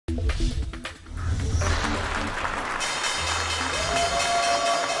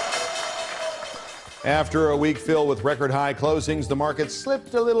After a week filled with record high closings, the market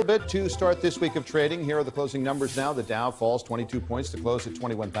slipped a little bit to start this week of trading. Here are the closing numbers now. The Dow falls 22 points to close at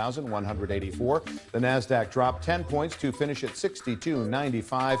 21,184. The Nasdaq dropped 10 points to finish at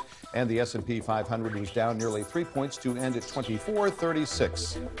 62.95. And the S&P 500 was down nearly 3 points to end at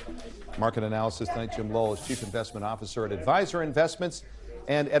 2436. Market analysis tonight. Jim Lowell is Chief Investment Officer at Advisor Investments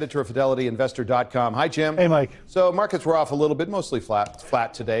and editor of FidelityInvestor.com. Hi, Jim. Hey, Mike. So markets were off a little bit, mostly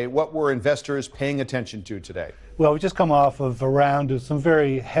flat today. What were investors paying attention to today? Well, we just come off of a round of some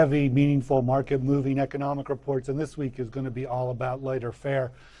very heavy, meaningful market-moving economic reports, and this week is going to be all about lighter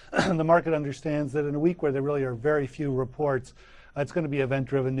fare. The market understands that in a week where there really are very few reports, it's going to be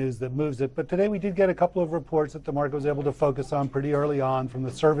event-driven news that moves it. But today we did get a couple of reports that the market was able to focus on pretty early on, from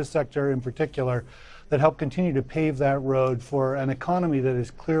the service sector in particular, that help continue to pave that road for an economy that is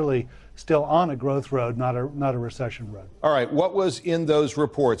clearly still on a growth road, not a recession road. All right, what was in those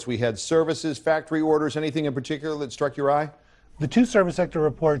reports? We had services, factory orders, anything in particular that struck your eye? The two service sector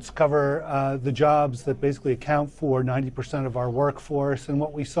reports cover the jobs that basically account for 90% of our workforce, and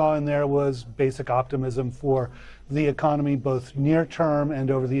what we saw in there was basic optimism for the economy, both near term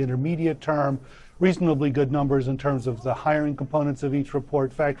and over the intermediate term. Reasonably good numbers in terms of the hiring components of each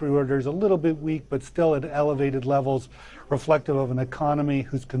report. Factory orders a little bit weak, but still at elevated levels, reflective of an economy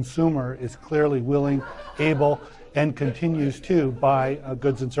whose consumer is clearly willing, able, and continues to buy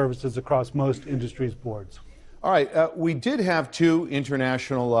goods and services across most industries' boards. All right, we did have two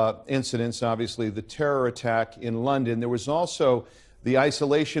international incidents, obviously the terror attack in London. There was also the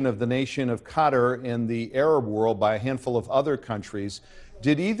isolation of the nation of Qatar in the Arab world by a handful of other countries.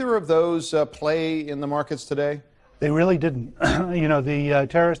 Did either of those play in the markets today? They really didn't. You know, the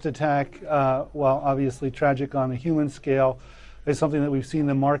terrorist attack, while obviously tragic on a human scale, is something that we've seen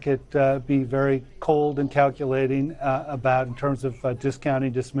the market be very cold and calculating about in terms of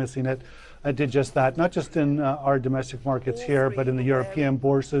discounting, dismissing it. It did just that, not just in our domestic markets here, but in the European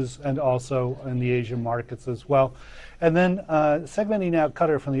bourses and also in the Asian markets as well. And then segmenting out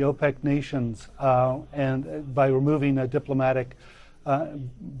Qatar from the OPEC nations and by removing the diplomatic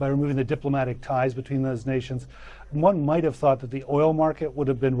ties between those nations. One might have thought that the oil market would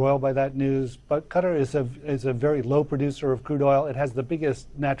have been roiled by that news, but Qatar is a very low producer of crude oil. It has the biggest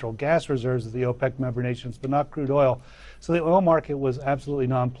natural gas reserves of the OPEC member nations, but not crude oil. So the oil market was absolutely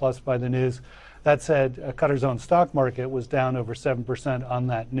nonplussed by the news. That said, Qatar's own stock market was down over 7% on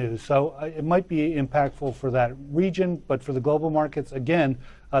that news. So it might be impactful for that region, but for the global markets, again,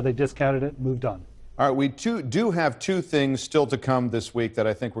 they discounted it, moved on. All right, we do have two things still to come this week that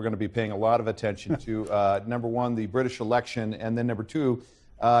I think we're going to be paying a lot of attention to. Number one, the British election, and then number two,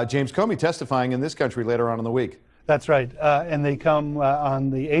 James Comey testifying in this country later on in the week. That's right, and they come on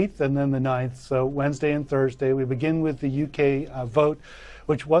the 8th and then the 9th, so Wednesday and Thursday. We begin with the UK vote,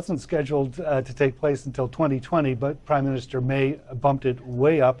 which wasn't scheduled to take place until 2020, but Prime Minister May bumped it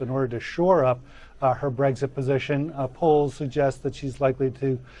way up in order to shore up her Brexit position. Polls suggest that she's likely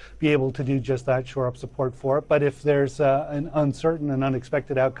to be able to do just that, shore up support for it. But if there's an uncertain and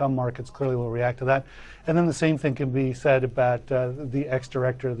unexpected outcome, markets clearly will react to that. And then the same thing can be said about the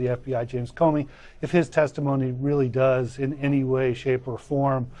ex-director of the FBI, James Comey. If his testimony really does in any way, shape, or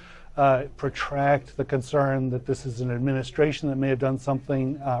form protract the concern that this is an administration that may have done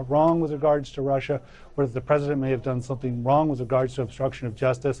something wrong with regards to Russia, or that the president may have done something wrong with regards to obstruction of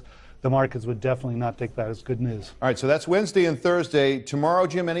justice, the markets would definitely not take that as good news. All right, so that's Wednesday and Thursday. Tomorrow,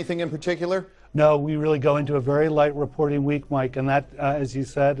 Jim, anything in particular? No, we really go into a very light reporting week, Mike, and that, as you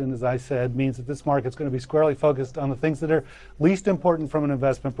said and as I said, means that this market's going to be squarely focused on the things that are least important from an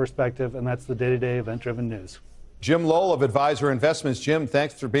investment perspective, and that's the day-to-day event-driven news. Jim Lowell of Advisor Investments. Jim,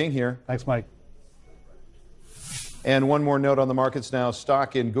 thanks for being here. Thanks, Mike. And one more note on the markets now.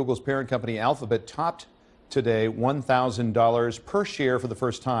 Stock in Google's parent company Alphabet topped today $1,000 per share for the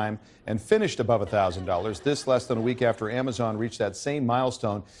first time and finished above $1,000. This less than a week after Amazon reached that same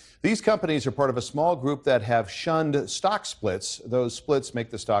milestone. These companies are part of a small group that have shunned stock splits. Those splits make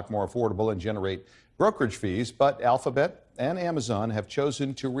the stock more affordable and generate brokerage fees, but Alphabet and Amazon have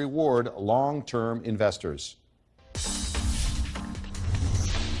chosen to reward long-term investors.